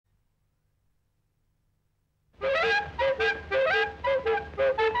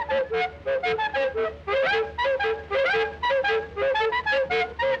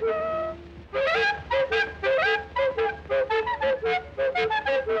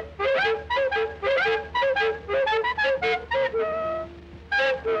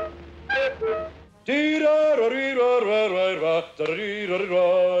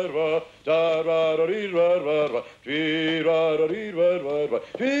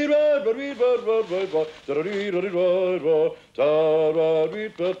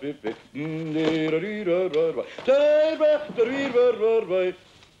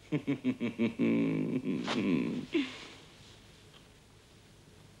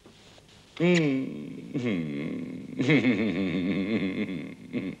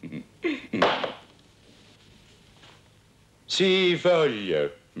Si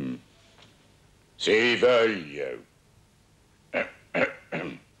voglio. Si voglio.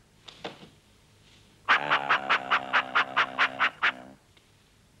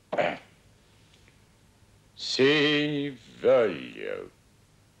 Si voglio.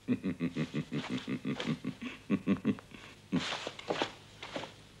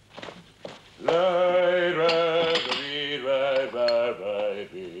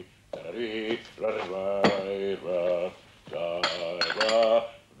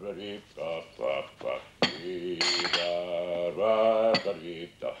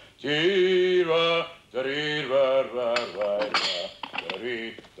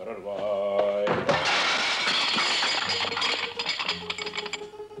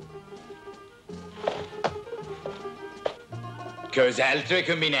 Cos'altro è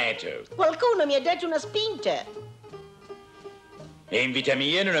combinato? Qualcuno mi ha dato una spinta. E in vita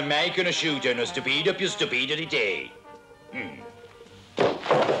mia non ho mai conosciuto uno stupido più stupido di te.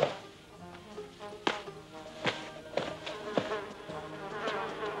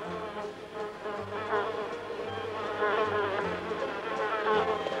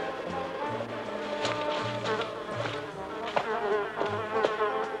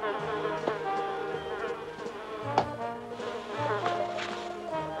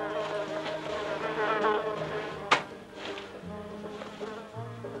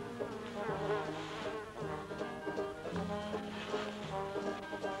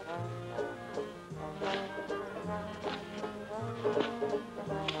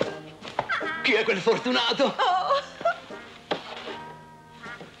 Chi è quel fortunato? Oh.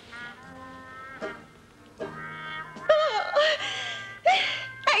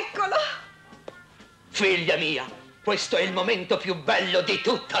 Eccolo! Figlia mia, questo è il momento più bello di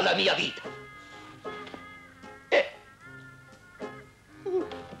tutta la mia vita.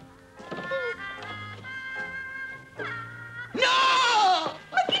 No!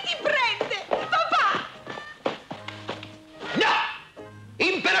 Ma che ti prende? Papà! No!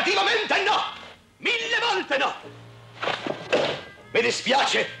 Imperativamente no! 1000 volte no! Mi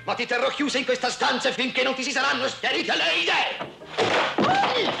dispiace, ma ti terrò chiusa in questa stanza finché non ti si saranno schiarite le idee!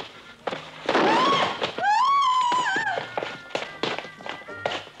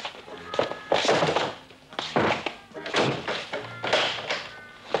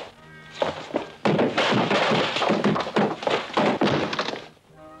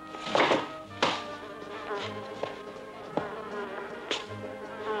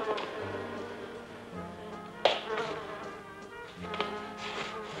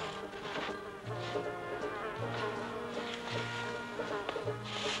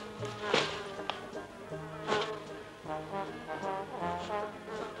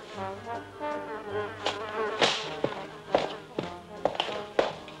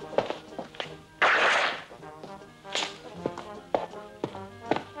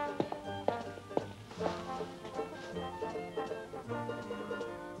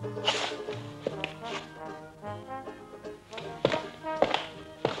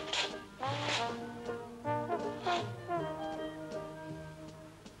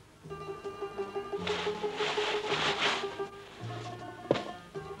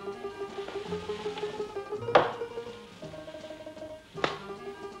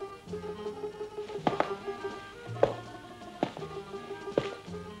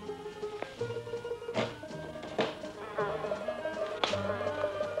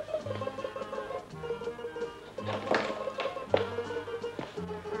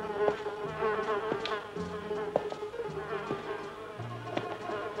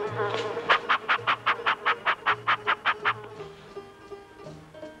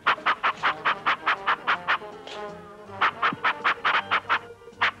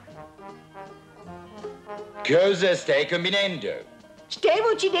 Cosa stai combinando?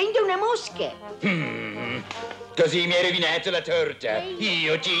 Stavo uccidendo una mosca. Così mi hai rovinato la torta.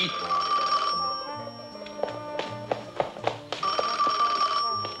 Io ti...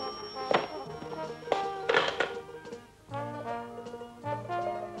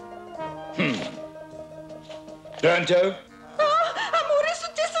 Pronto? Oh, amore, è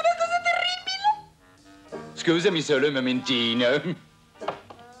successa una cosa terribile. Scusami solo un momentino.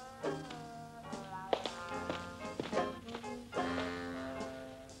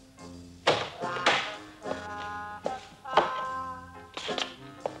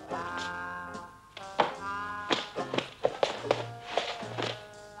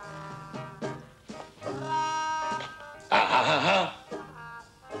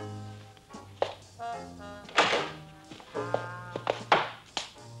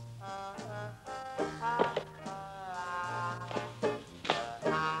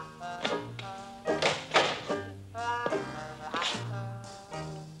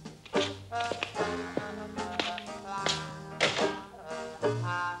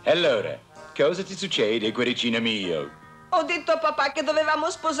 Allora, cosa ti succede, cuoricino mio? Ho detto a papà che dovevamo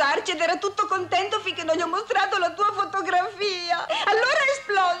sposarci ed era tutto contento finché non gli ho mostrato la tua fotografia. Allora è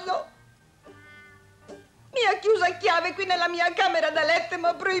esploso. Mi ha chiuso a chiave qui nella mia camera da letto e mi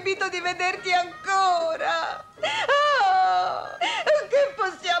ha proibito di vederti ancora. Oh, che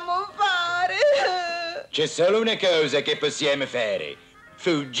possiamo fare? C'è solo una cosa che possiamo fare.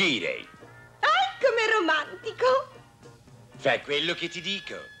 Fuggire. Ah, com'è romantico. Fa quello che ti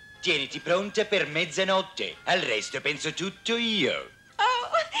dico. Tieniti pronta per mezzanotte. Al resto penso tutto io. Oh,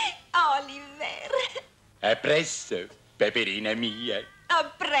 Oliver. A presto, peperina mia. A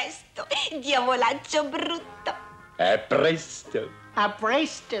presto, diavolaccio brutto. A presto. A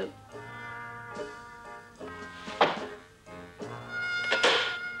presto.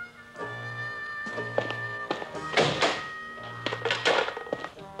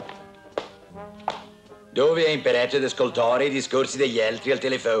 Dove hai imparato ad ascoltare i discorsi degli altri al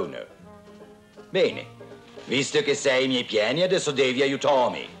telefono? Bene, visto che sei ai miei piani, adesso devi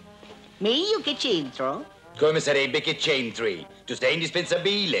aiutarmi. Ma io che c'entro? Come sarebbe che c'entri? Tu sei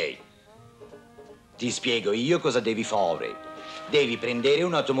indispensabile. Ti spiego io cosa devi fare. Devi prendere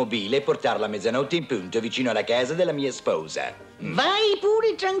un'automobile e portarla a mezzanotte in punto vicino alla casa della mia sposa. Vai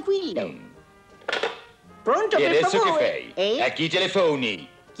pure tranquillo. Pronto, E per adesso favore? che fai? A chi telefoni?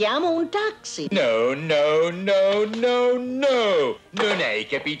 Chiamo un taxi. No. Non hai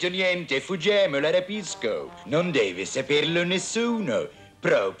capito niente, fuggiamo, la rapisco. Non deve saperlo nessuno,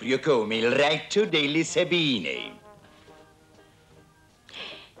 proprio come il retto delle Sabine.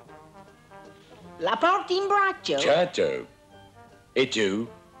 La porti in braccio? Certo. E tu?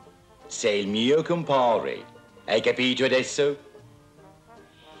 Sei il mio compare. Hai capito adesso?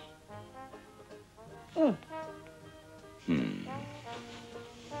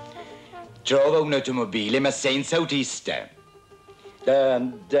 Trova un'automobile ma senza autista.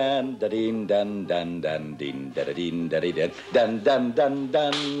 Dan dan da din dan dan dan din da din da din dan dan dan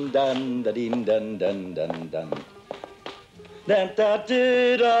dan dan da din dan dan dan dan. Dan da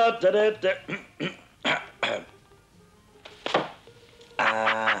da da da.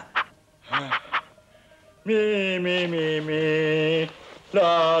 Ah. Mi.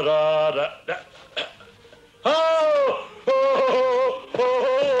 La da. Oh!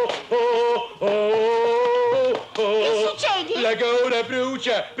 Che succede? La gola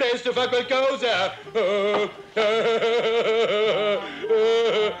brucia, presto fa qualcosa. Oh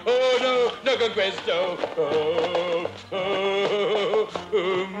no, non con questo.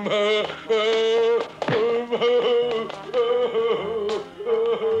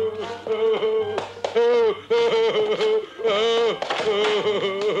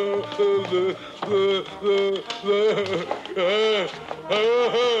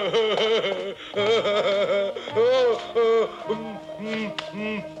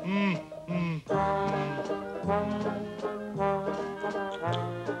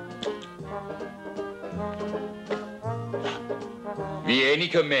 Vieni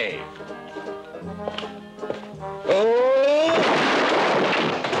con me.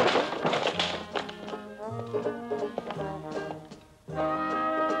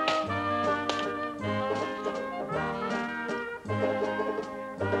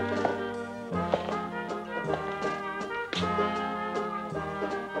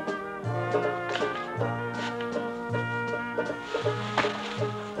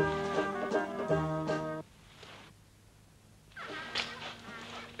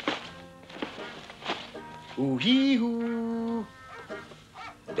 Uhihu!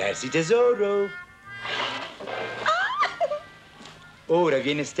 Darsi tesoro! Ora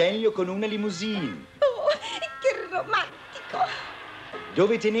viene Stanlio con una limousine. Oh, che romantico!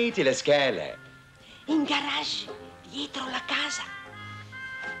 Dove tenete la scala? In garage, dietro la casa.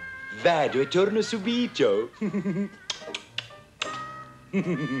 Vado e torno subito.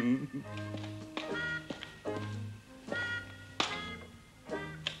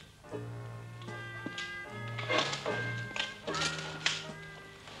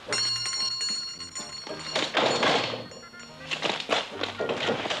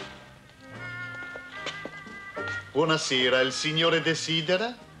 Buonasera, il signore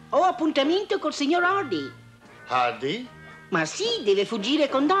desidera? Ho appuntamento col signor Hardy. Hardy? Ma sì, deve fuggire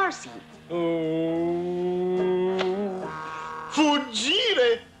con Darcy.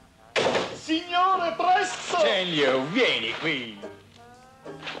 Fuggire! Signore, presto! Stanlio, vieni qui.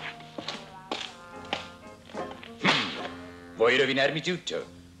 Vuoi rovinarmi tutto?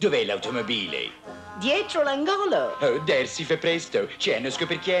 Dov'è l'automobile? Dietro l'angolo. Oh, Darcy, fa presto. C'è uno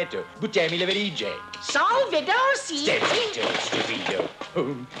scoperchiato. Buttiamo le valigie. Salve, Darcy! Stai zitto, stupido.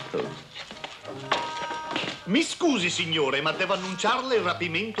 Mi scusi, signore, ma devo annunciarle il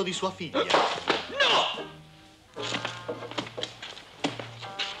rapimento di sua figlia. No!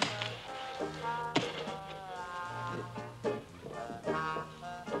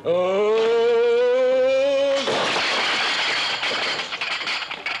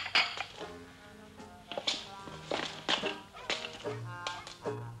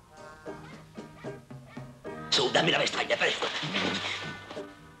 Su, dammi la vestaglia, presto.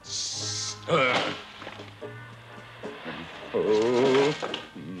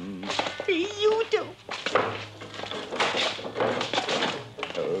 Aiuto!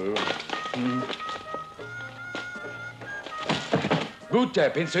 Butta,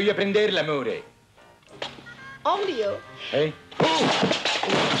 penso io a prenderla, amore. Ollio! Eh?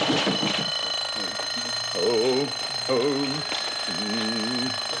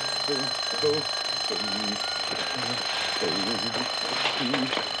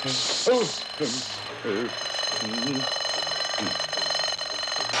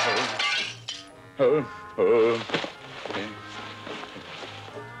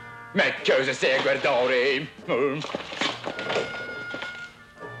 Ma cosa stai a guardare?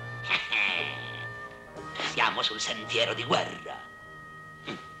 Siamo sul sentiero di guerra.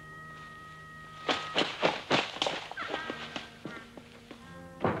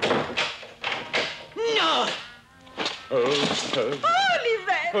 No!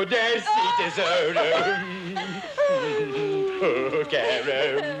 Oliver! Podersi, tesoro. Oh, caro.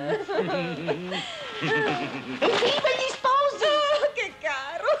 Viva gli sposi! Oh, che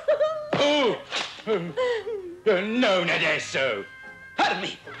caro! Non adesso.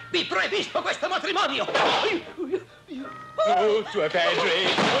 Fermi! Vi proibisco questo matrimonio! Oh, tuo padre.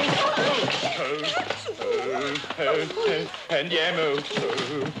 Andiamo.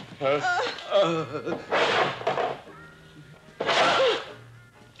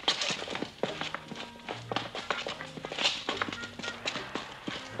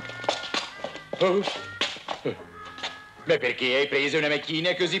 Ma perché hai preso una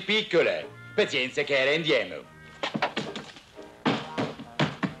macchina così piccola? Pazienza, cara, andiamo.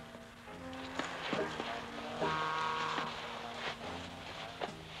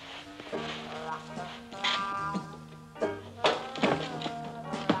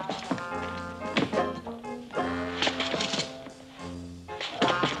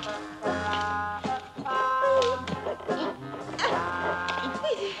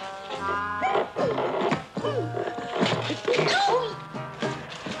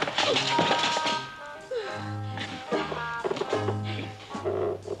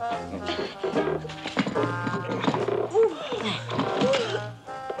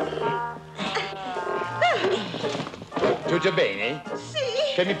 Tutto bene?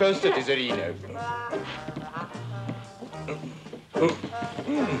 Sì. Fammi posto, tesorino.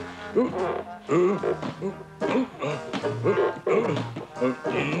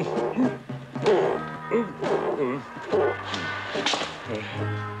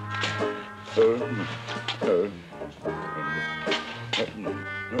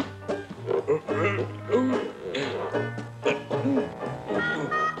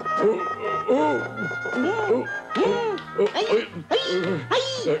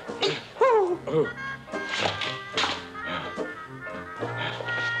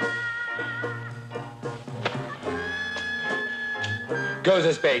 Cosa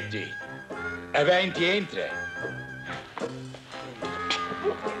aspetti? Avanti, entra.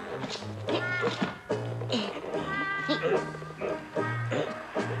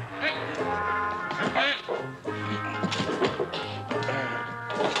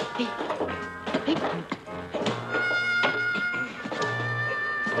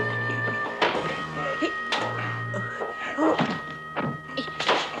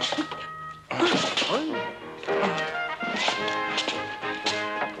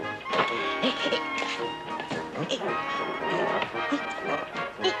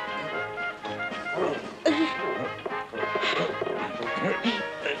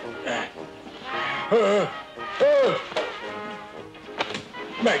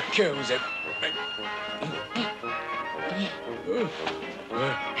 Ma cosa?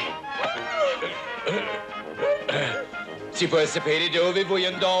 Si può sapere dove vuoi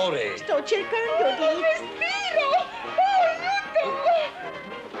andare? Sto cercando di... Respiro!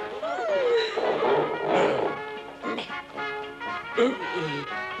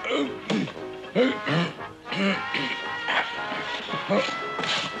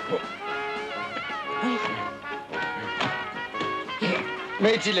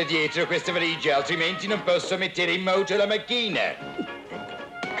 Mettila dietro questa valigia, altrimenti non posso mettere in moto la macchina.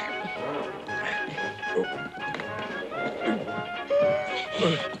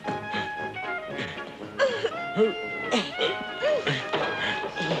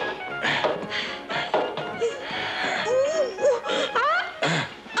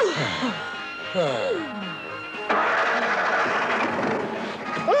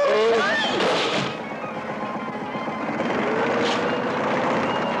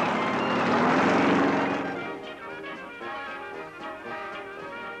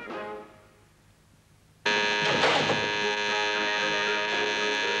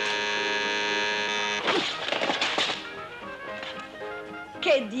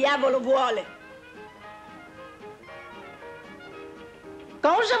 Che diavolo vuole?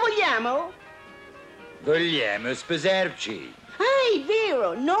 Cosa vogliamo? Vogliamo sposarci. Ah, è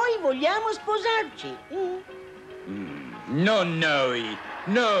vero, noi vogliamo sposarci. Non noi,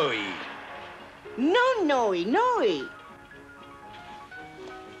 noi. Non noi, noi.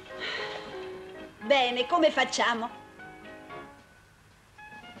 Bene, come facciamo?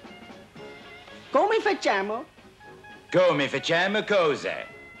 Come facciamo? Come facciamo cosa?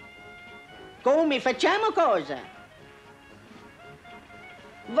 Come facciamo cosa?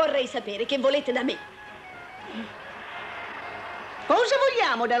 Vorrei sapere che volete da me. Cosa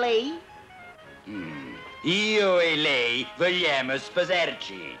vogliamo da lei? Io e lei vogliamo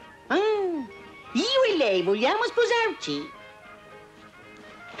sposarci. Ah, io e lei vogliamo sposarci.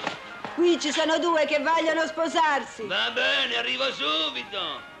 Qui ci sono due che vogliono sposarsi. Va bene, arrivo subito.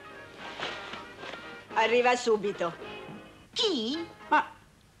 Arriva subito. Chi?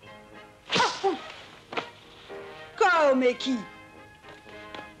 Come chi?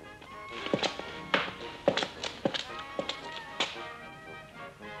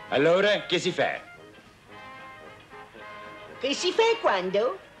 Allora, che si fa? Che si fa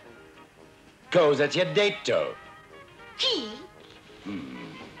quando? Cosa ti ha detto? Chi?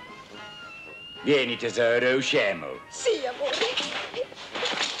 Vieni tesoro, usciamo. Sì, amore.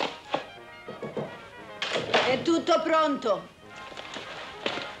 È tutto pronto.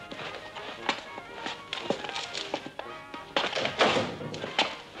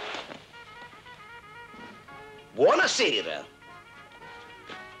 Buonasera.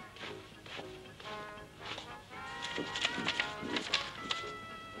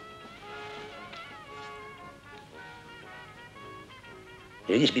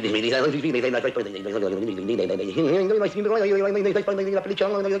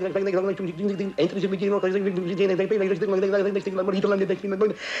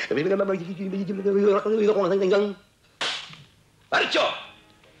 Perciò,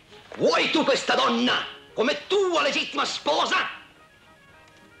 vuoi tu questa donna come tua legittima sposa?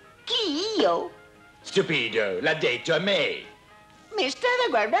 Chi, io? Stupido, l'ha detto a me. Mi stava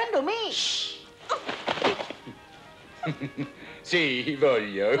guardando me. Sì,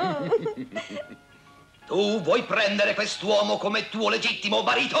 voglio. Tu vuoi prendere quest'uomo come tuo legittimo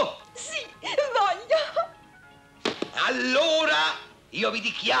marito? Sì, voglio. Allora io vi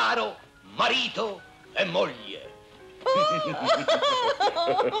dichiaro marito e moglie.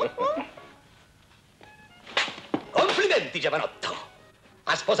 Complimenti, giovanotto.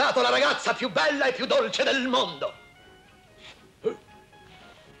 Ha sposato la ragazza più bella e più dolce del mondo.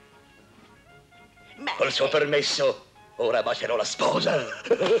 Col suo permesso, ora bacerò la sposa.